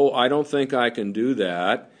says, oh, I don't think I can do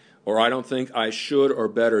that, or I don't think I should or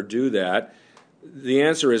better do that, the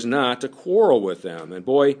answer is not to quarrel with them. And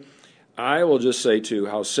boy, I will just say, too,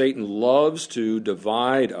 how Satan loves to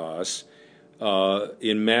divide us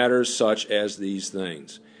in matters such as these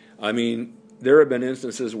things. I mean, there have been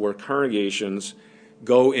instances where congregations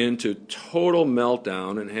go into total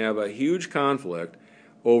meltdown and have a huge conflict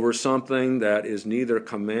over something that is neither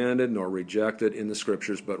commanded nor rejected in the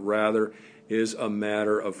Scriptures, but rather is a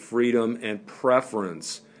matter of freedom and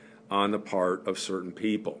preference on the part of certain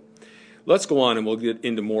people. let's go on and we'll get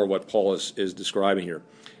into more what Paul is describing here.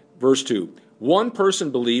 Verse 2, one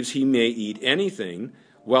person believes he may eat anything,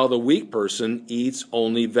 while the weak person eats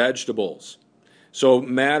only vegetables. So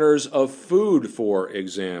matters of food, for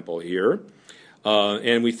example, here.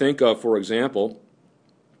 And we think of, for example,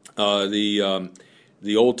 the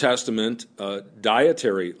Old Testament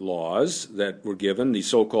dietary laws that were given, the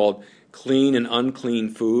so-called clean and unclean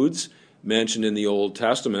foods mentioned in the Old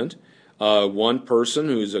Testament. One person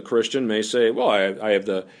who's a Christian may say, well, I have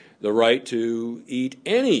the right to eat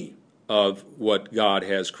any of what God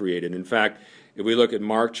has created. In fact, if we look at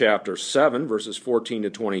Mark chapter 7, verses 14 to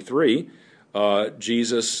 23,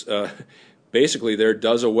 Jesus basically there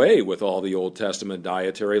does away with all the Old Testament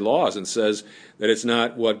dietary laws and says that it's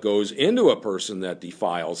not what goes into a person that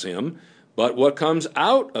defiles him, but what comes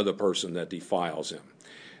out of the person that defiles him.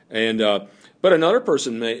 And but another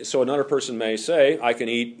person may say, I can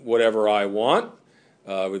eat whatever I want.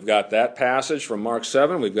 We've got that passage from Mark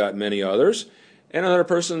 7. We've got many others. And another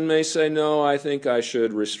person may say, no, I think I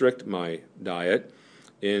should restrict my diet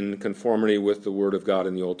in conformity with the Word of God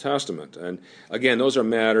in the Old Testament. And again, those are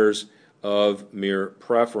matters of mere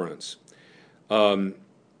preference. Verse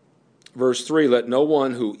 3, let no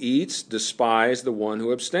one who eats despise the one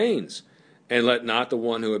who abstains, and let not the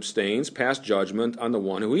one who abstains pass judgment on the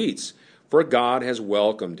one who eats, for God has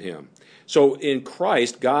welcomed him. So in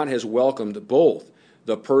Christ, God has welcomed both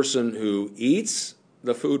the person who eats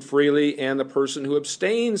the food freely and the person who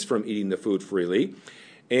abstains from eating the food freely.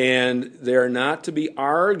 And there are not to be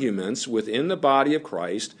arguments within the body of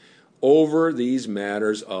Christ over these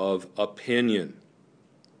matters of opinion.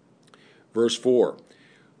 Verse 4,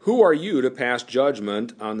 who are you to pass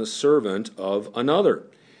judgment on the servant of another?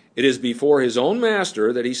 It is before his own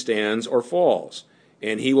master that he stands or falls,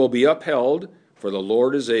 and he will be upheld, for the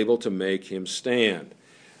Lord is able to make him stand.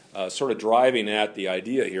 Sort of driving at the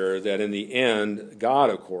idea here that in the end, God,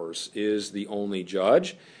 of course, is the only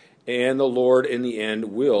judge, and the Lord in the end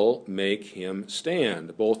will make him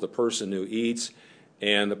stand, both the person who eats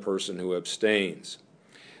and the person who abstains.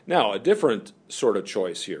 Now, a different sort of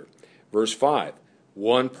choice here. Verse 5,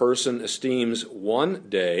 one person esteems one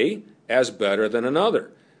day as better than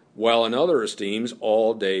another, while another esteems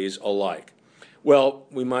all days alike. Well,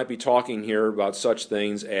 we might be talking here about such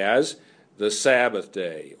things as the Sabbath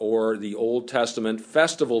day or the Old Testament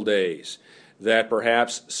festival days that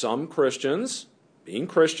perhaps some Christians, being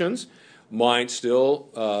Christians, might still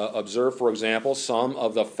observe, for example, some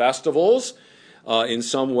of the festivals in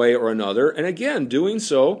some way or another, and again, doing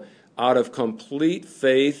so out of complete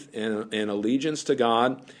faith and allegiance to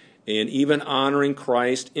God, and even honoring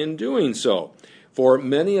Christ in doing so. For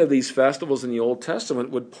many of these festivals in the Old Testament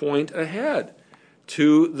would point ahead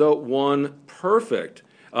to the one perfect.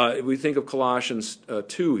 We think of Colossians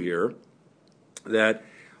 2 here, that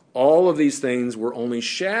all of these things were only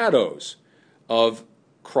shadows of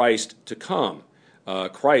Christ to come,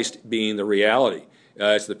 Christ being the reality.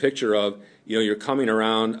 It's the picture of, you're coming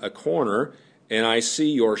around a corner, and I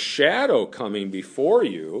see your shadow coming before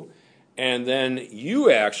you, and then you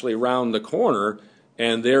actually round the corner,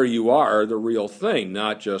 and there you are, the real thing,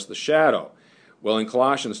 not just the shadow. Well, in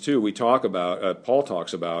Colossians 2, Paul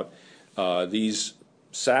talks about these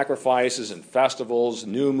sacrifices and festivals,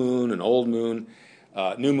 new moon and old moon,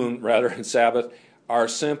 and Sabbath, are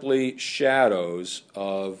simply shadows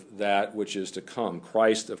of that which is to come.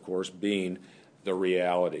 Christ, of course, being the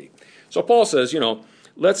reality. So Paul says,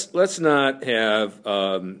 let's not have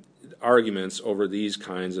arguments over these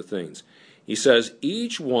kinds of things. He says,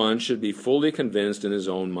 each one should be fully convinced in his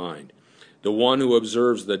own mind. The one who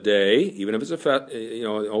observes the day, even if it's an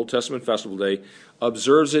Old Testament festival day,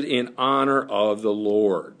 observes it in honor of the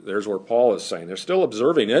Lord. There's where Paul is saying. They're still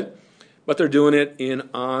observing it, but they're doing it in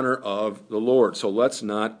honor of the Lord. So let's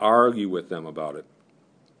not argue with them about it.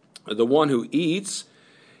 The one who eats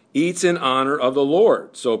in honor of the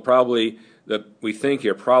Lord. So we think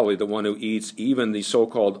here probably the one who eats even the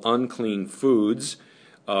so-called unclean foods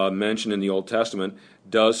mentioned in the Old Testament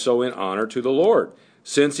does so in honor to the Lord,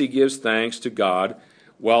 since he gives thanks to God,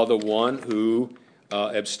 while the one who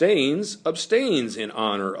abstains in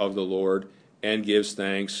honor of the Lord and gives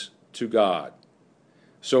thanks to God.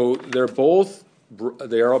 So they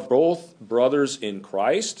are both brothers in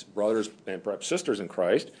Christ, brothers and perhaps sisters in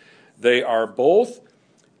Christ. They are both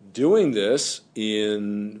doing this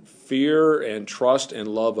in fear and trust and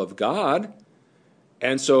love of God.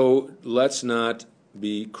 And so let's not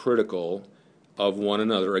be critical of one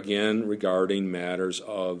another, again, regarding matters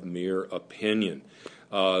of mere opinion.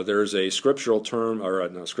 There's a scriptural term, or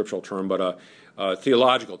not a scriptural term, but a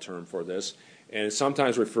theological term for this, and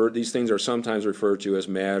these things are sometimes referred to as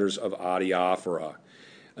matters of adiaphora.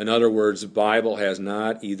 In other words, the Bible has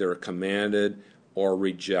not either commanded or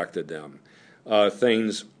rejected them.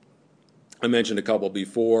 Things I mentioned a couple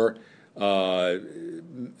before.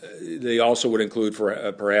 They also would include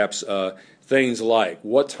perhaps things like,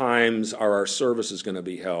 what times are our services going to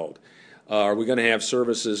be held? Are we going to have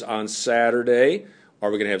services on Saturday?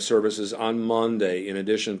 Are we going to have services on Monday in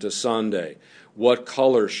addition to Sunday? What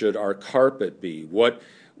color should our carpet be? What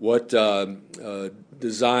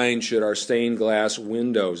design should our stained glass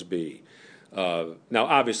windows be? Now,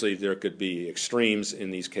 obviously, there could be extremes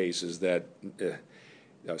in these cases that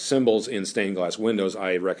symbols in stained glass windows,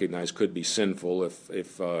 I recognize, could be sinful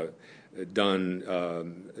if done,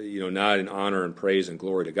 not in honor and praise and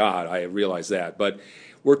glory to God. I realize that. But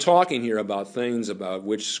we're talking here about things about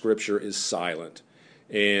which Scripture is silent,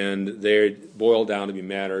 and they boil down to be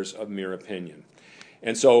matters of mere opinion.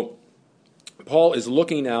 And so Paul is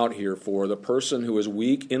looking out here for the person who is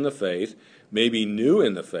weak in the faith, maybe new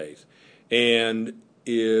in the faith, and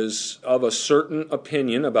is of a certain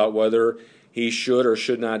opinion about whether he should or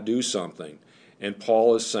should not do something. And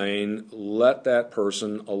Paul is saying, let that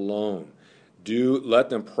person alone. Let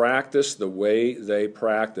them practice the way they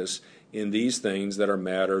practice in these things that are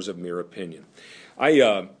matters of mere opinion.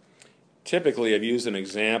 I typically have used an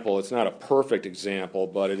example. It's not a perfect example,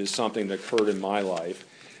 but it is something that occurred in my life.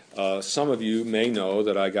 Some of you may know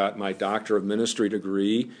that I got my Doctor of Ministry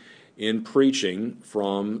degree in preaching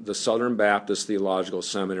from the Southern Baptist Theological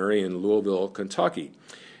Seminary in Louisville, Kentucky.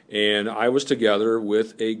 And I was together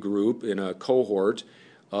with a group in a cohort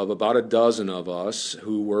of about a dozen of us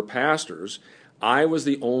who were pastors. I was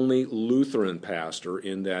the only Lutheran pastor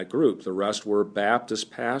in that group. The rest were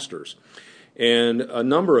Baptist pastors. And a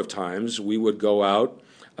number of times we would go out.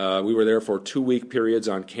 We were there for 2-week periods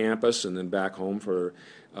on campus and then back home for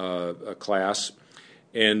a class.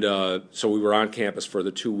 And so we were on campus for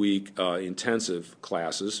the 2-week intensive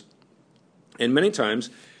classes. And many times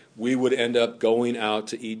we would end up going out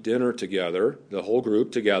to eat dinner together, the whole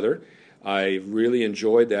group together. I really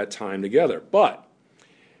enjoyed that time together. But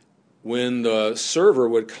when the server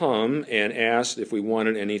would come and ask if we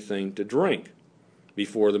wanted anything to drink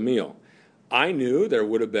before the meal, I knew there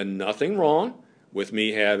would have been nothing wrong with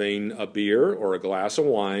me having a beer or a glass of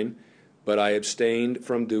wine, but I abstained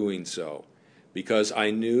from doing so because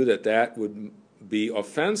I knew that that would be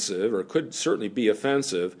offensive, or could certainly be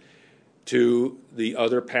offensive, to the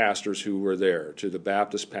other pastors who were there, to the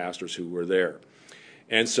Baptist pastors who were there.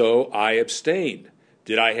 And so I abstained.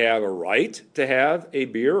 Did I have a right to have a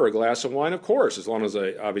beer or a glass of wine? Of course, as long as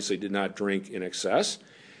I obviously did not drink in excess.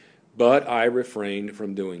 But I refrained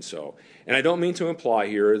from doing so. And I don't mean to imply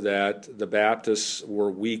here that the Baptists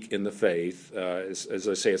were weak in the faith. As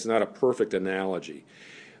I say, it's not a perfect analogy.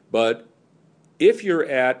 But if you're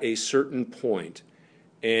at a certain point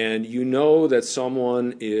and you know that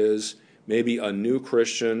someone is maybe a new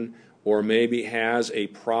Christian or maybe has a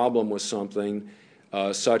problem with something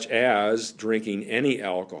such as drinking any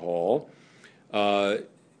alcohol, it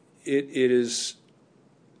is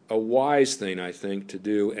a wise thing, I think, to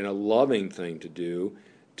do, and a loving thing to do,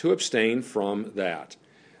 to abstain from that.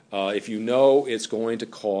 If you know it's going to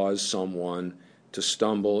cause someone to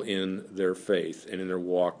stumble in their faith and in their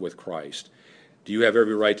walk with Christ. Do you have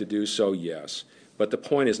every right to do so? Yes. But the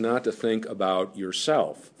point is not to think about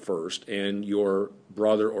yourself first and your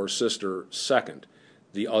brother or sister second,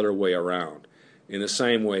 the other way around. In the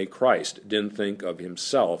same way, Christ didn't think of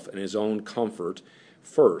himself and his own comfort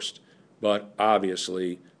first, but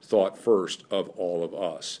obviously thought first of all of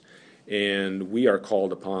us. And we are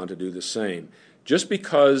called upon to do the same. Just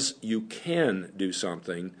because you can do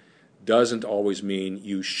something doesn't always mean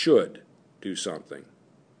you should do something.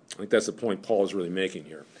 I think that's the point Paul is really making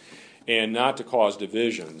here. And not to cause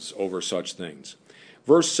divisions over such things.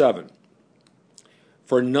 Verse 7,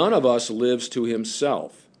 for none of us lives to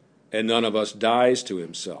himself, and none of us dies to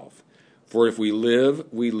himself. For if we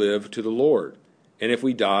live to the Lord. And if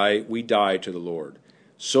we die to the Lord.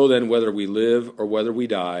 So then, whether we live or whether we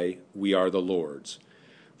die, we are the Lord's.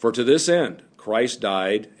 For to this end Christ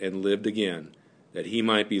died and lived again, that he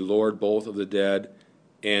might be Lord both of the dead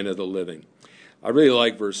and of the living. I really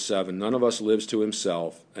like verse 7. None of us lives to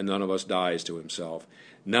himself, and none of us dies to himself.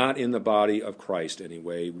 Not in the body of Christ,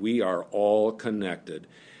 anyway. We are all connected.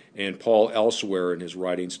 And Paul elsewhere in his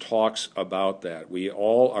writings talks about that. We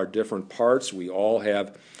all are different parts. We all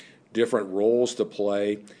have different roles to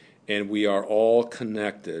play. And we are all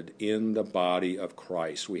connected in the body of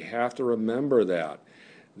Christ. We have to remember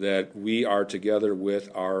that we are together with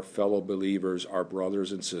our fellow believers, our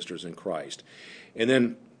brothers and sisters in Christ. And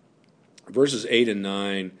then verses 8 and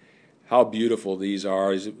 9, how beautiful these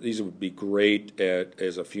are. These would be great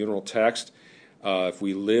as a funeral text. If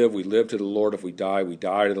we live to the Lord. If we die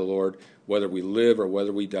to the Lord. Whether we live or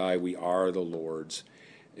whether we die, we are the Lord's.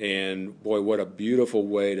 And boy, what a beautiful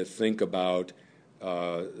way to think about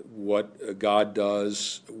what God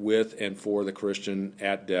does with and for the Christian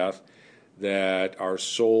at death, that our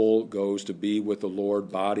soul goes to be with the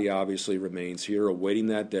Lord. Body obviously remains here, awaiting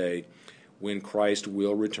that day when Christ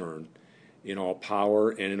will return in all power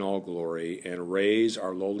and in all glory and raise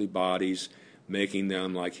our lowly bodies, making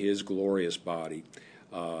them like his glorious body,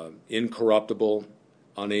 incorruptible,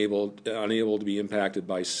 unable to be impacted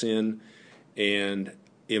by sin, and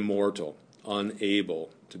immortal, unable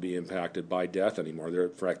to be impacted by death anymore.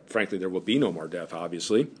 Frankly, there will be no more death,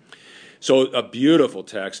 obviously. So a beautiful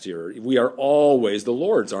text here. We are always the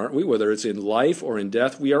Lord's, aren't we? Whether it's in life or in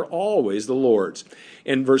death, we are always the Lord's.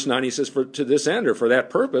 In verse 9, he says, to this end, or for that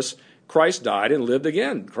purpose, Christ died and lived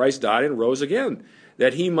again. Christ died and rose again,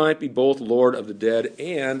 that he might be both Lord of the dead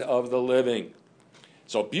and of the living.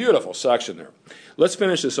 So beautiful section there. Let's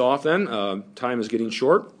finish this off then. Time is getting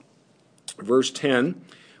short. Verse 10,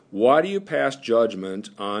 why do you pass judgment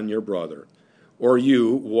on your brother? Or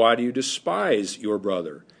you, why do you despise your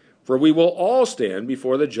brother? For we will all stand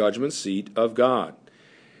before the judgment seat of God.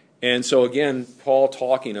 And so again, Paul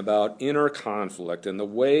talking about inner conflict and the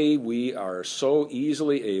way we are so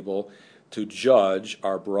easily able to judge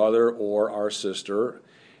our brother or our sister.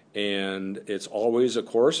 And it's always, of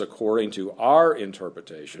course, according to our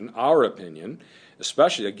interpretation, our opinion,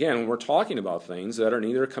 especially, again, when we're talking about things that are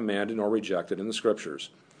neither commanded nor rejected in the Scriptures.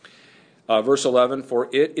 Verse 11, for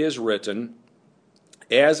it is written,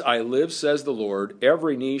 as I live, says the Lord,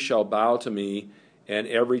 every knee shall bow to me, and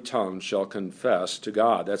every tongue shall confess to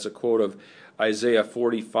God. That's a quote of Isaiah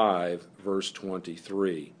 45, verse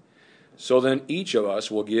 23. So then each of us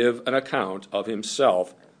will give an account of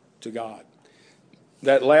himself to God.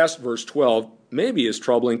 That last verse 12 maybe is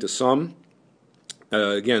troubling to some.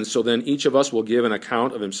 Again, so then each of us will give an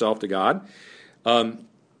account of himself to God.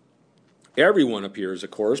 Everyone appears,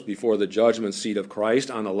 of course, before the judgment seat of Christ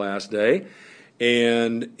on the last day.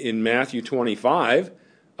 And in Matthew 25,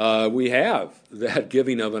 we have that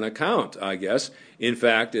giving of an account, I guess. In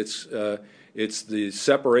fact, it's the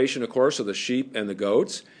separation, of course, of the sheep and the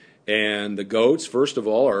goats. And the goats, first of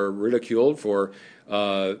all, are ridiculed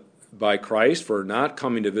by Christ for not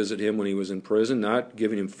coming to visit him when he was in prison, not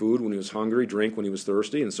giving him food when he was hungry, drink when he was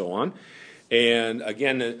thirsty, and so on. And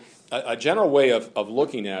again, a general way of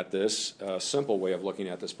looking at this, a simple way of looking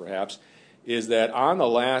at this perhaps, is that on the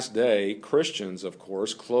last day, Christians, of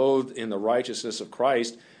course, clothed in the righteousness of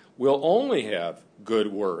Christ, will only have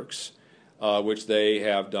good works, which they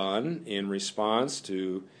have done in response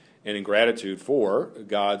to and in gratitude for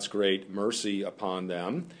God's great mercy upon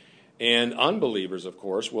them. And unbelievers, of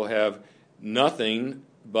course, will have nothing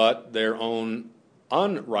but their own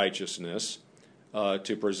unrighteousness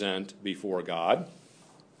to present before God,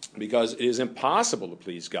 because it is impossible to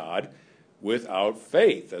please God without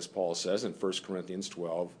faith, as Paul says in 1 Corinthians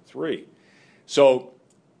 12:3. So,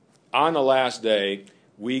 on the last day,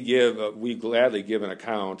 we gladly give an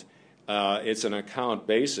account. It's an account,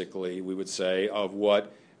 basically, we would say, of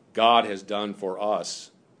what God has done for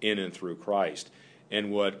us in and through Christ,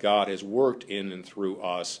 and what God has worked in and through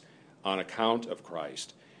us on account of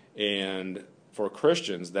Christ. And for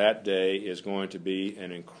Christians, that day is going to be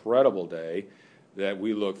an incredible day that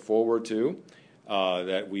we look forward to,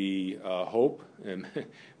 that we hope, and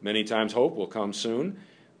many times hope will come soon.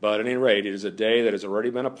 But at any rate, it is a day that has already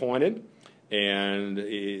been appointed,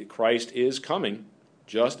 and Christ is coming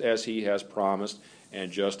just as he has promised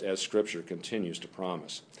and just as Scripture continues to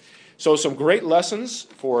promise. So some great lessons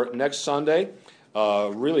for next Sunday,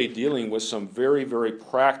 really dealing with some very, very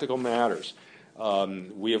practical matters.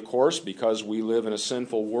 We, of course, because we live in a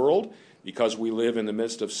sinful world, because we live in the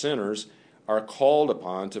midst of sinners, are called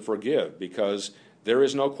upon to forgive, because there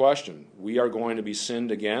is no question we are going to be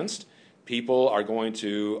sinned against. People are going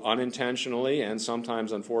to unintentionally and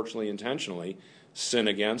sometimes, unfortunately, intentionally sin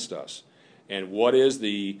against us. And what is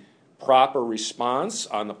the proper response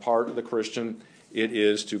on the part of the Christian? It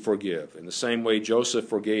is to forgive. In the same way Joseph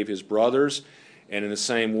forgave his brothers, and in the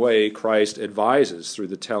same way Christ advises through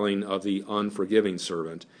the telling of the unforgiving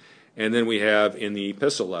servant. And then we have in the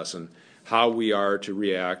epistle lesson how we are to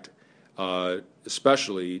react,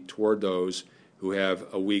 especially toward those who have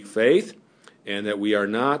a weak faith, and that we are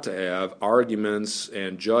not to have arguments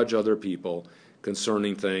and judge other people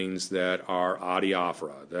concerning things that are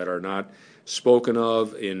adiaphora, that are not spoken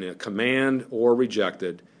of in a command or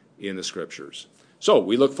rejected in the Scriptures. So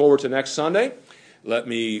we look forward to next Sunday. Let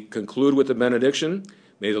me conclude with the benediction.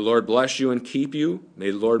 May the Lord bless you and keep you.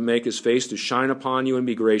 May the Lord make his face to shine upon you and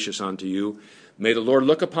be gracious unto you. May the Lord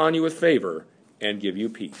look upon you with favor and give you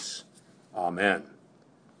peace. Amen.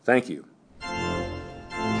 Thank you.